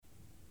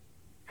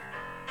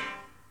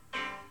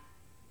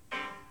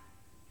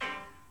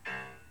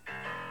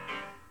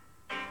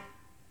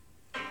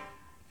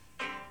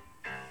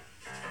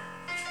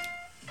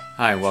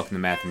Hi, and welcome to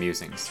Math and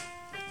Musings.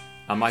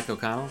 I'm Mike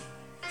O'Connell,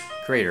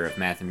 creator of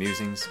Math and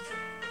Musings,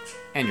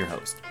 and your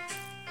host.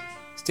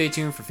 Stay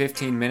tuned for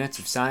 15 minutes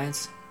of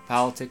science,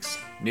 politics,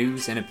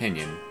 news, and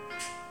opinion.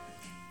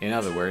 In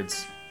other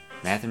words,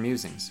 Math and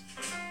Musings.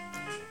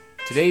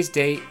 Today's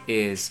date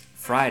is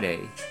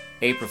Friday,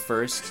 April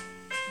 1st,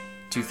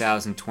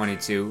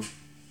 2022.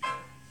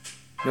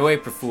 No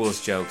April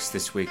Fool's jokes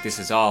this week. This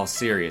is all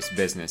serious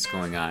business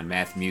going on.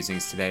 Math and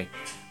Musings today.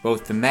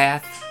 Both the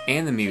math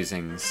and the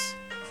musings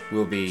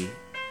will be,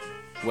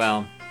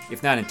 well,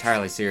 if not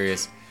entirely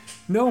serious,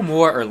 no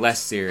more or less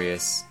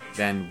serious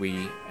than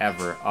we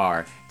ever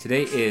are.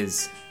 Today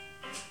is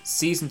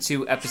Season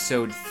 2,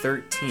 Episode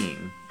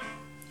 13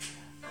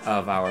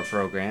 of our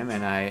program,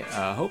 and I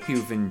hope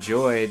you've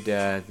enjoyed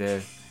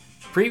the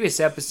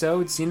previous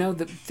episodes. You know,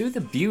 through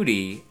the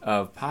beauty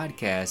of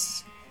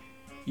podcasts,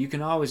 you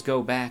can always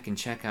go back and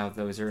check out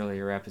those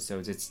earlier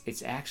episodes.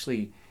 It's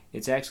actually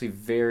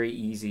very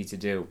easy to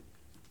do.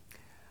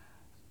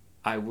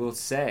 I will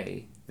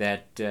say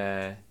that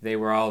they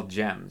were all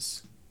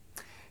gems.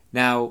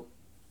 Now,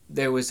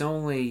 there was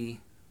only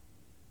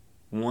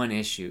one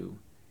issue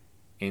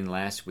in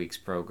last week's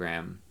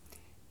program,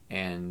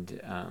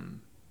 and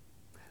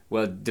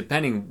well,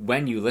 depending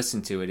when you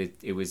listen to it,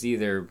 it was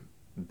either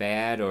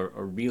bad or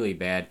really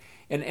bad.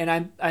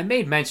 And I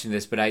made mention of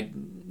this, but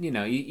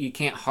you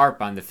can't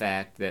harp on the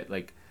fact that,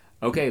 like,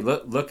 okay,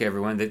 look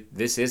everyone, that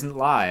this isn't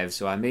live,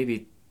 so I may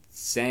be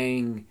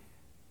saying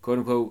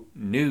quote-unquote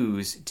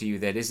news to you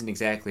that isn't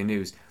exactly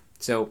news.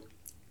 So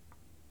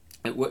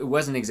it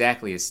wasn't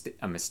exactly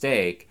a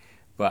mistake,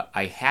 but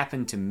I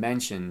happened to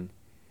mention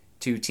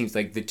two teams,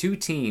 like the two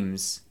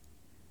teams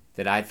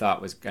that I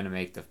thought were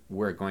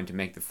going to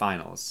make the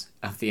finals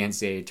of the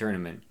NCAA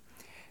tournament.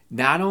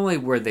 Not only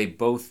were they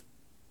both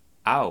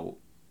out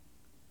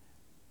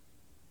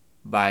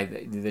by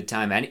the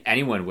time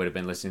anyone would have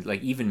been listening,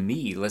 like even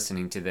me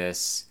listening to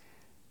this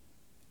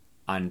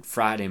on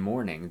Friday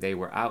morning, they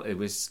were out. It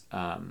was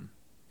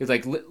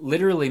like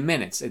literally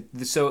minutes.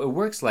 So it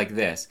works like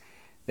this,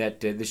 that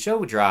the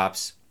show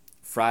drops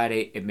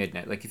Friday at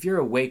midnight. Like if you're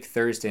awake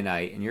Thursday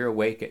night and you're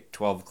awake at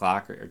 12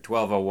 o'clock or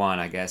 12:01,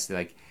 I guess,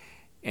 like,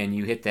 and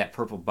you hit that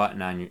purple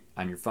button on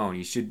your phone,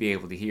 you should be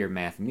able to hear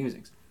Math and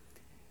Musings.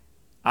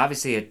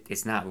 Obviously,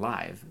 it's not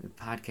live. The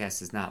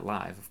podcast is not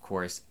live, of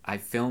course. I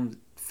filmed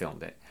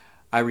it.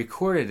 I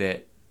recorded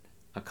it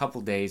a couple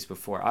days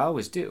before. I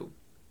always do.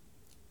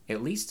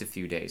 At least a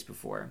few days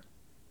before.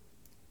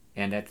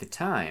 And at the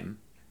time,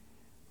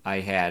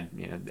 I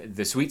had,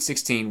 the Sweet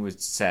 16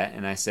 was set,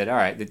 and I said, all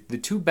right, the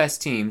two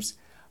best teams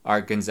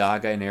are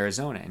Gonzaga and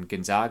Arizona, and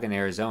Gonzaga and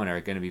Arizona are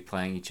going to be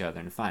playing each other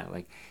in the final.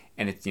 Like,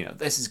 and it's,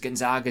 this is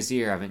Gonzaga's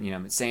year. I've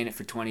been saying it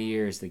for 20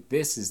 years. Like,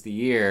 this is the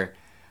year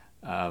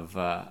of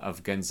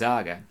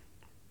Gonzaga.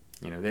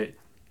 They're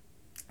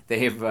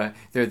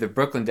the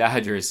Brooklyn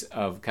Dodgers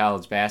of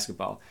college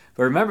basketball.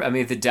 But remember,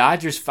 the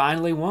Dodgers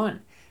finally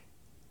won.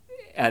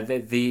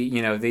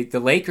 The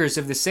Lakers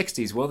of the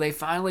 60s, well, they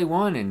finally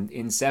won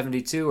in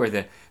 72, or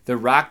the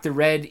Rock the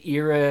Red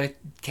era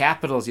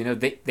Capitals,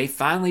 they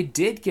finally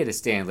did get a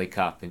Stanley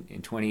Cup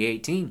in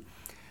 2018.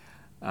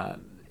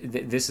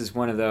 This is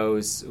one of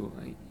those,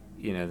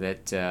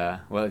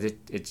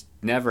 it's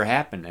never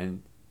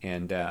happened,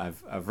 and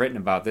I've written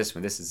about this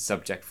one. This is a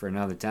subject for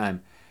another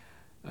time,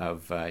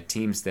 of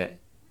teams that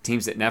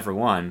never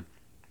won.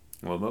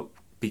 Well,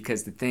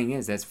 because the thing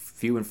is, that's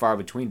few and far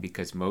between,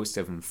 because most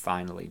of them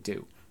finally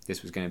do.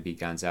 This was going to be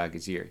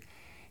Gonzaga's year.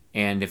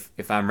 And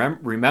if I'm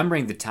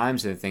remembering the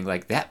times of the thing,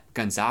 like that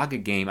Gonzaga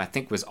game, I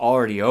think was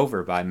already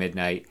over by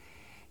midnight.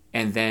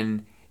 And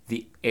then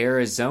the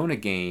Arizona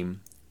game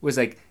was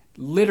like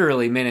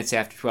literally minutes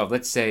after 12.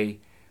 Let's say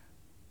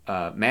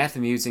Math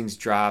and Musings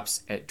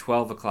drops at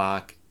 12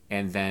 o'clock,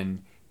 and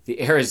then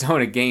the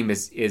Arizona game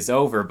is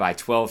over by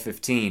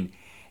 12:15.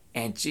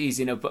 And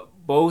geez, but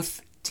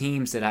both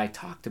teams that I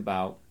talked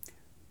about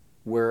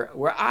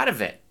were out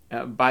of it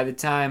by the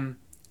time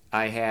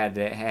I had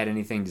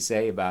anything to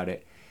say about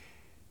it.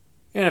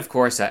 And of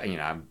course,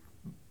 I'm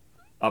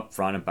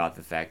upfront about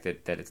the fact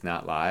that it's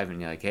not live,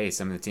 and you're like, hey,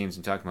 some of the teams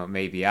I'm talking about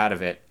may be out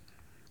of it,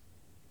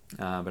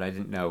 but I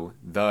didn't know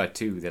the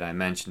two that I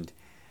mentioned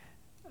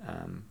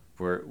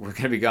were going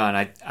to be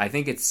gone. I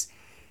think it's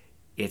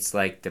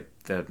like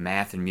the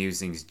Math and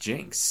Musings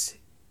jinx.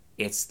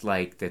 It's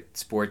like the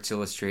Sports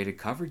Illustrated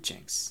cover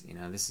jinx.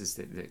 This is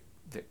the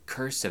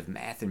curse of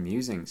Math and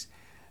Musings.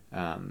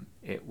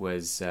 It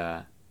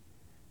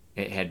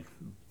had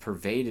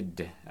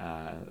pervaded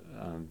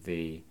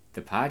the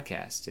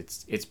podcast.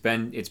 It's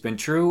been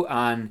true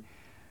on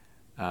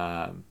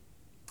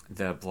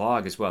the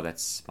blog as well.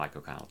 That's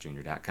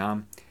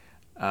MikeO'ConnellJr.com.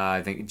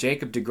 I think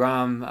Jacob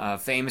deGrom,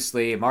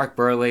 famously, Mark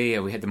Burley.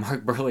 We had the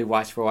Mark Burley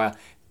watch for a while,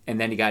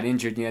 and then he got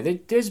injured.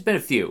 There's been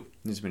a few.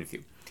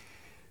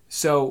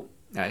 So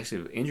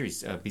actually,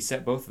 injuries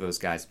beset both of those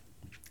guys.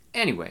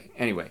 Anyway,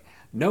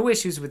 no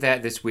issues with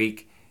that this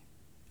week,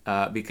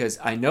 because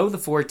I know the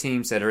four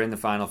teams that are in the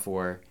Final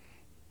Four,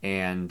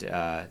 and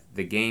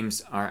the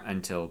games aren't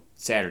until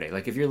Saturday.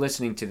 Like if you're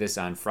listening to this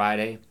on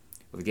Friday,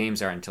 Well, the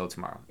games aren't until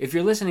tomorrow. If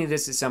you're listening to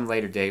this at some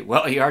later date,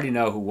 well, you already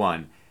know who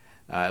won.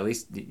 At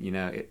least,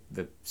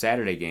 the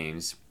Saturday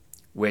games,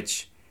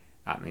 which,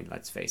 I mean,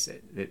 let's face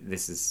it,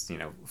 this is,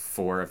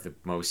 four of the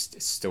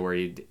most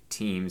storied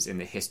teams in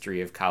the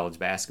history of college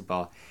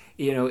basketball.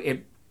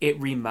 It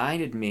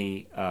reminded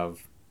me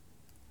of,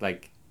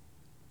 like,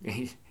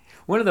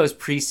 one of those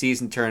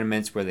preseason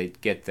tournaments where they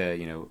get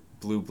the,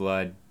 blue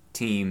blood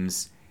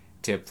teams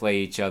to play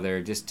each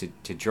other just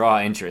to draw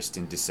interest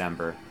in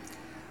December.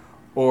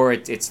 Or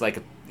it's like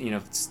a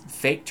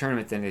fake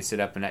tournament that they set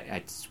up, and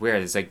I swear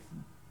there's like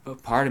a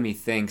part of me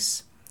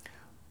thinks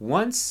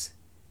once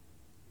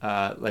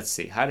let's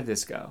see, how did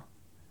this go?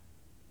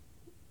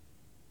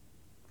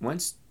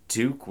 Once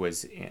Duke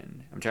was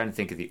in, I'm trying to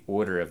think of the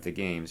order of the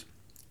games.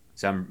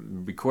 So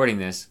I'm recording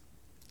this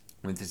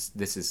when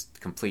this is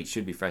complete,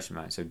 should be fresh in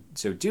mind.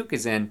 So Duke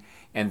is in,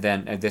 and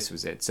then this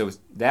was it. So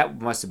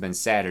that must have been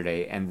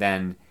Saturday, and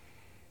then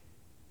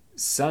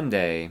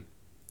Sunday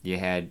you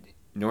had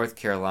North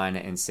Carolina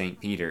and St.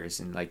 Peter's,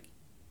 and like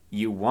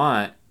you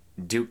want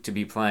Duke to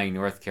be playing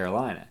North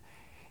Carolina,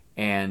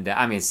 and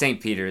I mean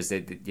St. Peter's,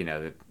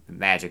 the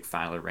Magic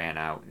finally ran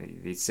out.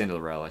 The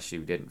Cinderella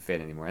shoe didn't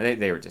fit anymore.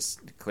 They were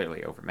just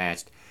clearly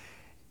overmatched,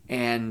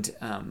 and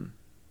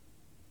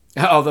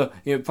although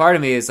part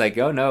of me is like,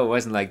 oh no, it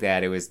wasn't like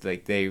that. It was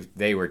like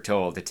they were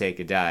told to take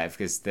a dive,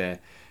 because the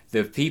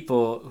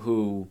people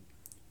who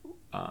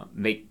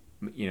make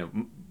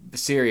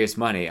serious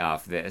money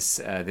off this,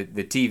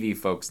 the TV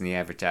folks and the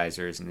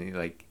advertisers and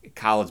the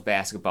College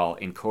Basketball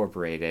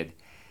Incorporated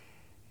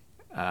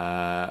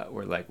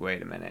were like,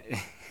 wait a minute,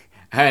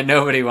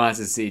 nobody wants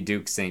to see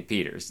Duke St.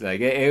 Peter's.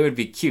 Like it would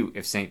be cute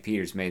if St.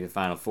 Peter's made the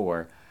Final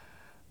Four,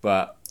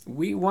 but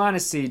we want to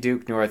see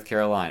Duke North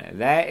Carolina.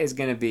 That is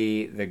going to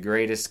be the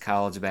greatest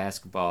college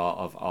basketball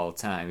of all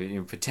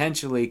time.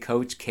 Potentially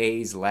Coach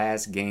K's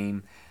last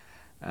game,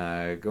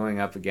 going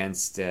up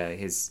against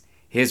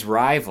his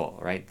rival,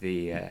 right?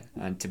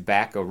 On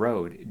Tobacco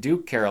Road,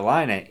 Duke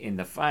Carolina in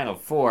the Final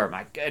Four.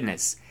 My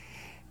goodness,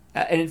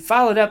 and it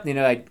followed up.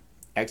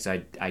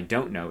 I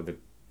don't know the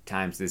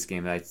times of this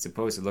game. I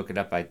suppose to look it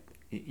up.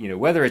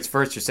 Whether it's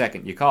first or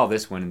second, you call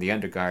this one in the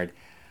undercard.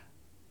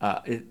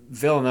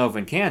 Villanova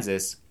and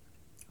Kansas,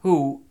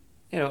 who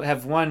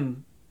have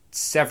won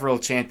several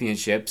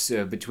championships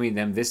between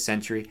them this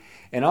century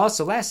and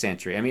also last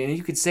century. I mean,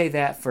 you could say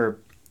that for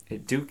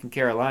Duke and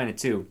Carolina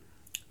too.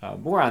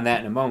 More on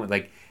that in a moment.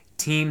 Like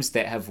teams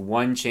that have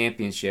won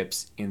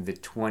championships in the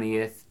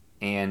 20th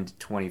and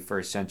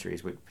 21st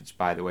centuries, which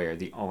by the way are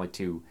the only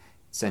two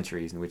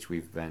centuries in which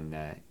we've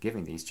been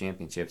giving these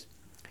championships.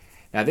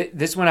 Now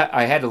this one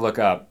I had to look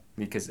up,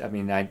 because I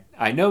mean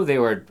I know they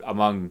were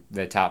among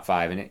the top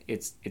five, and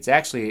it's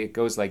actually, it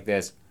goes like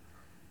this.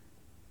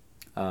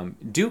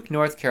 Duke,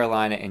 North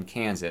Carolina, and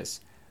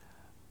Kansas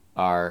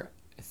are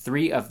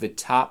three of the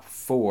top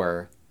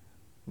four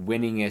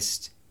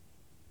winningest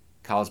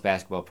college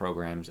basketball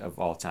programs of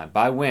all time.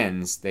 By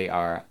wins, they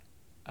are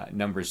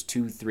numbers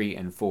 2, 3,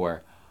 and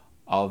 4.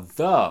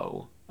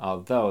 Although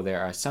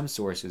there are some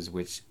sources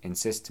which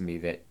insist to me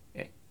that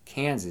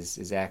Kansas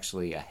is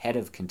actually ahead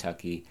of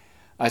Kentucky.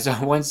 I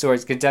saw one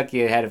source,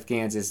 Kentucky ahead of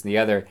Kansas, and the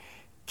other,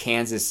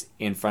 Kansas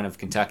in front of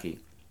Kentucky.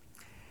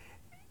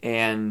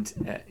 And,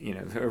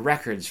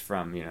 records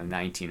from,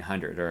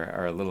 1900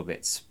 are a little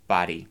bit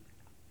spotty.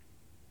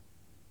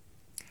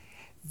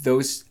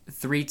 Those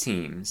three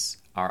teams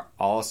are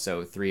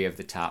also three of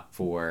the top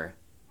four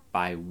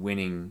by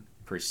winning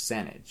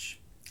percentage.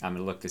 I'm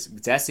going to look this.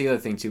 That's the other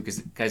thing, too,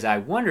 because I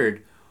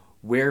wondered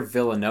where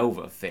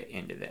Villanova fit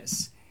into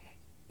this.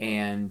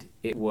 And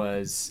it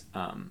was,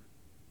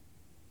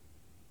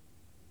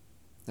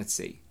 let's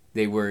see,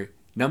 they were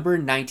number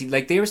 19.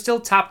 Like, they were still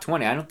top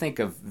 20. I don't think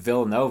of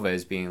Villanova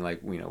as being,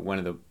 one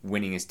of the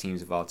winningest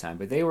teams of all time.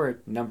 But they were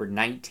number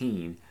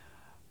 19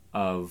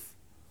 of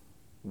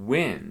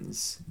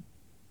wins.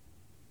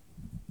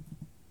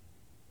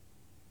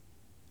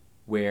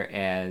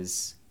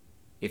 Whereas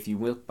if you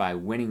look by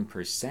winning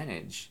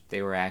percentage,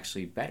 they were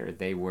actually better.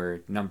 They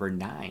were number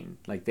 9.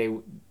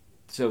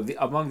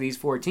 Among these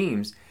four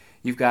teams,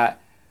 you've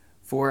got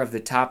four of the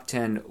top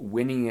 10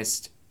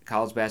 winningest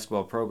college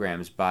basketball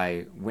programs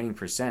by winning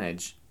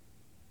percentage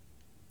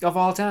of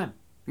all time.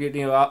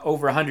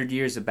 Over 100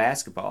 years of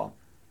basketball.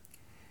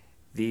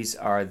 These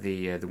are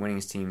the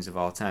winningest teams of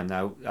all time.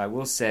 Now, I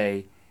will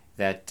say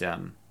that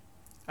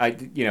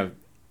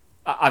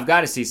I've got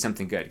to see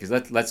something good,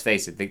 because let's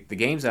face it, the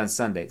games on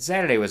Sunday,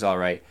 Saturday was all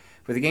right,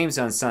 but the games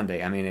on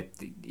Sunday, I mean,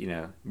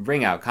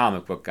 bring out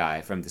Comic Book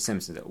Guy from The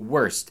Simpsons, the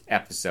worst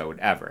episode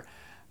ever.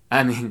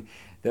 I mean,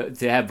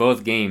 to have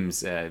both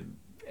games have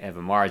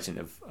a margin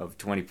of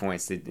 20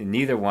 points,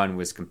 neither one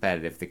was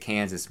competitive. The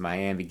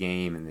Kansas-Miami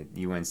game and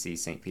the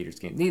UNC-St. Peter's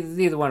game,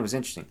 neither one was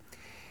interesting.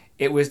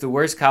 It was the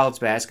worst college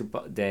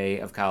basketball day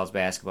of college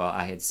basketball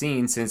I had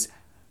seen since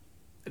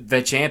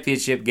the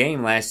championship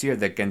game last year.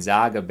 The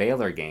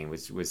Gonzaga-Baylor game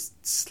was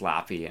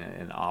sloppy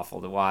and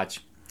awful to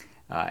watch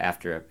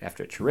after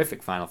a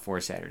terrific Final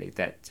Four Saturday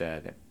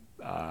that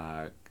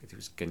it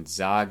was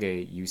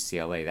Gonzaga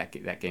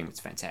UCLA. That game was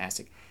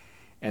fantastic,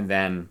 and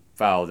then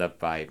followed up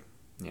by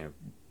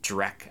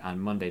Drek on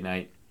Monday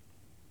night.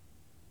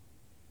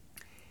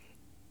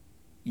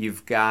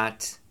 You've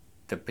got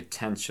the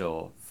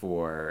potential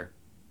for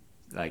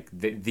like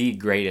the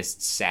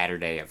greatest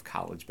Saturday of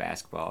college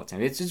basketball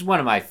time. It's just one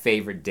of my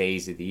favorite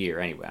days of the year.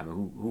 Anyway, I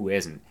mean, who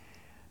isn't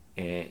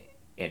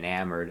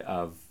enamored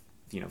of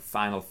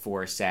Final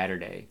Four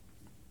Saturday?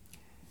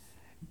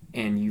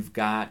 And you've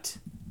got,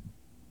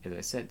 as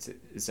I said,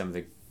 some of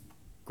the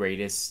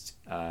greatest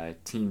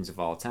teams of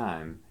all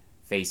time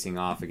facing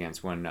off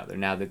against one another.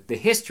 Now, the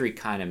history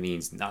kind of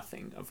means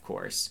nothing, of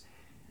course,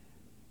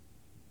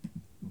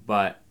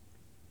 but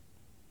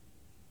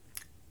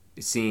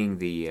seeing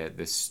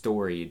the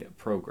storied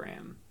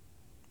program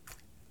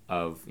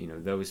of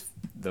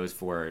those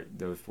four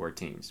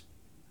teams.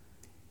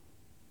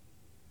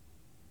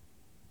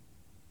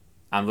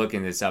 I'm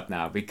looking this up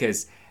now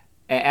because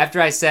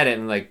after I said it,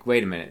 I'm like,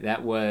 wait a minute,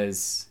 that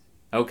was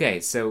okay.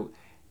 So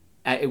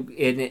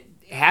it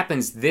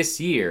happens this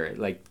year.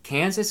 Like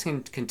Kansas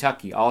and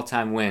Kentucky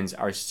all-time wins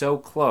are so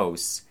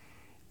close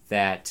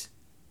that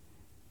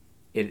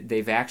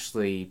they've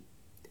actually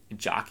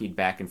jockeyed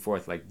back and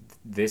forth like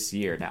this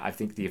year. Now, I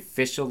think the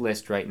official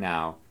list right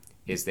now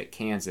is that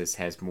Kansas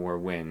has more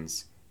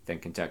wins than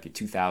Kentucky,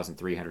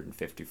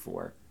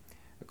 2,354,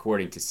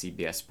 according to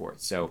CBS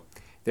Sports. So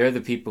they're the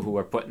people who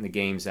are putting the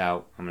games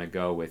out. I'm going to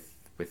go with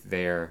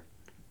their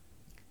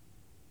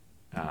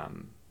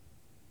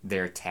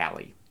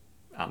tally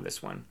on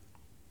this one.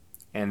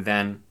 And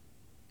then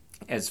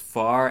as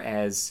far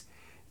as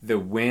the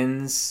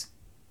wins,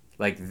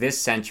 like this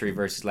century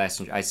versus last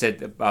century, I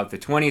said about the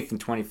 20th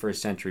and 21st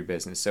century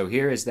business. So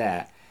here is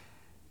that.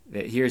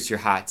 Here's your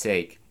hot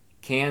take.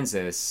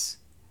 Kansas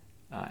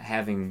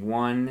having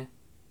won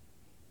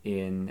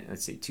in,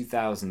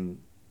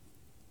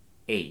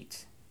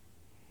 2008,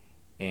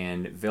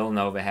 and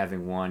Villanova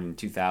having won in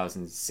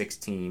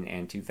 2016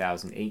 and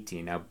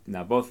 2018. Now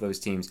both of those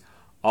teams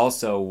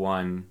also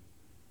won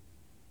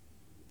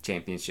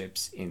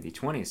championships in the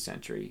 20th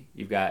century.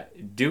 You've got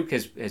Duke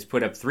has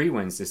put up 3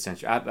 wins this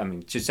century. I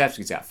mean,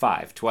 Krzyzewski's got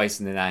 5,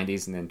 twice in the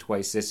 90s and then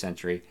twice this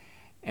century.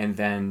 And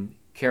then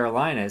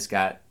Carolina's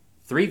got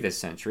 3 this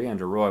century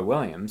under Roy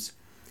Williams.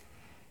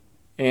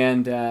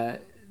 And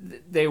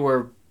they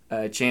were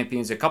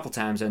champions a couple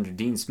times under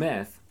Dean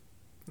Smith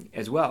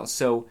as well.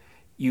 So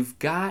you've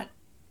got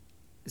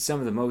some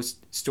of the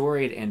most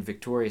storied and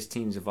victorious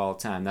teams of all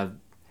time. Now,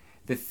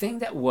 the thing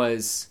that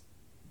was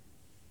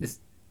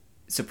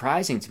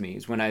surprising to me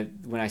is when I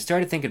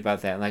started thinking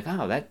about that, like,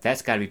 oh,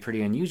 that's got to be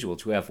pretty unusual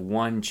to have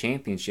won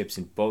championships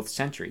in both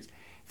centuries.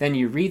 Then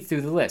you read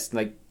through the list,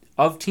 like,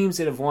 of teams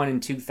that have won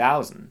in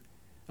 2000.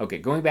 Okay,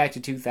 going back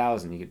to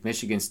 2000, you get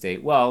Michigan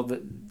State. Well,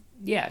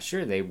 yeah,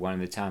 sure, they won in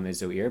the Tom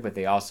Izzo era, but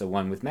they also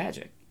won with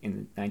Magic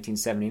in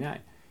 1979.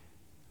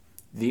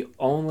 The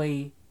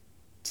only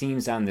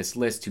teams on this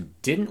list who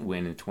didn't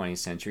win in the 20th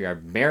century are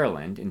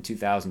Maryland in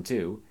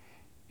 2002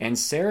 and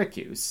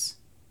Syracuse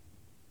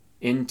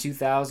in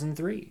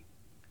 2003.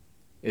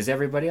 Is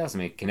everybody else? I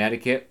mean,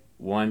 Connecticut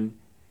won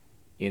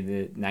in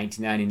the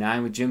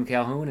 1999 with Jim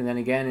Calhoun, and then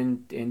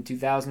again in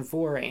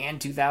 2004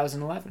 and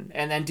 2011,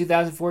 and then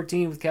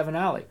 2014 with Kevin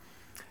Ollie.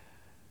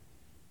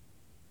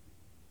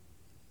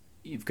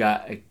 You've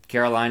got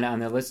Carolina on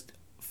the list.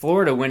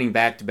 Florida winning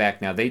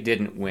back-to-back. Now, they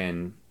didn't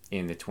win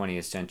in the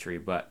 20th century,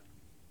 but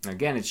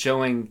again, it's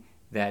showing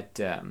that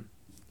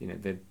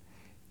the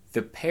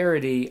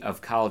parity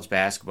of college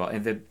basketball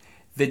and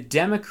the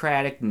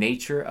democratic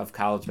nature of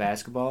college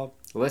basketball.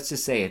 Let's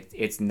just say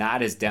it's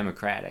not as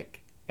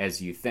democratic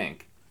as you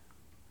think.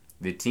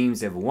 The teams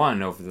have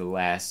won over the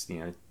last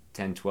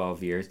 10,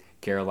 12 years.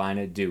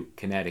 Carolina, Duke,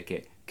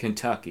 Connecticut,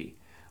 Kentucky,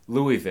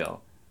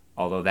 Louisville,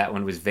 although that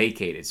one was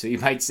vacated. So you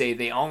might say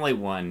they only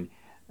won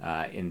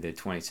in the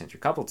 20th century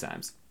a couple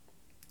times.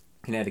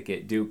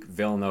 Connecticut, Duke,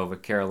 Villanova,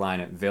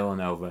 Carolina,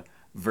 Villanova,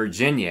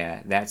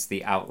 Virginia, that's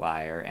the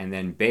outlier. And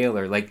then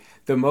Baylor, like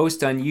the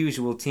most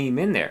unusual team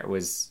in there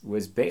was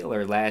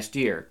Baylor last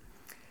year.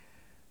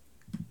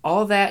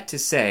 All that to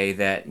say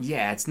that,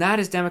 yeah, it's not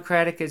as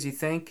democratic as you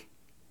think,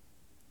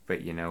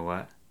 but you know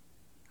what?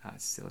 Oh,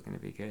 it's still going to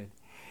be good.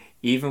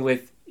 Even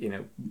with,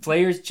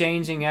 players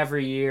changing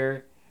every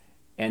year,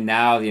 and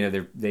now,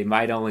 they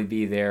might only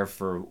be there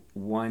for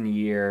 1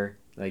 year.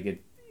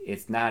 Like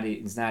it's not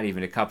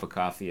even a cup of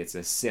coffee, it's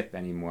a sip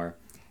anymore.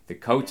 The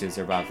coaches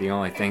are about the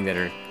only thing that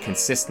are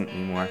consistent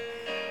anymore.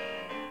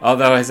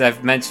 Although, as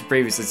I've mentioned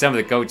previously, some of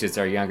the coaches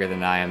are younger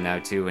than I am now,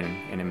 too, in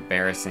an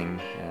embarrassing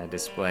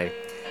display.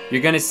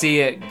 You're going to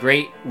see a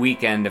great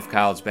weekend of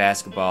college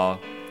basketball,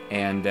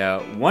 and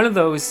one of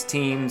those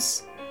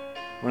teams,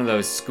 one of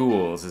those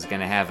schools, is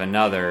going to have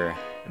another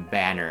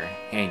banner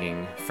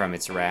hanging from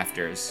its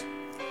rafters.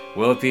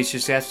 Will it be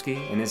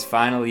Krzyzewski in his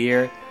final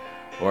year,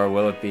 or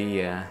will it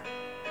be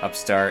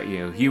upstart,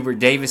 Hubert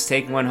Davis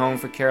taking one home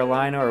for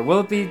Carolina, or will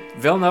it be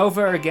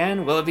Villanova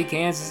again? Will it be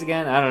Kansas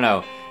again? I don't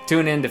know.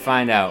 Tune in to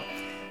find out.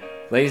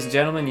 Ladies and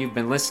gentlemen, you've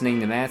been listening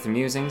to Math and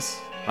Musings.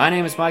 My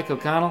name is Mike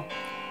O'Connell.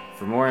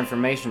 For more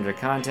information or to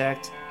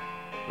contact,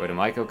 go to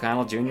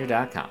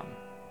MikeO'ConnellJr.com.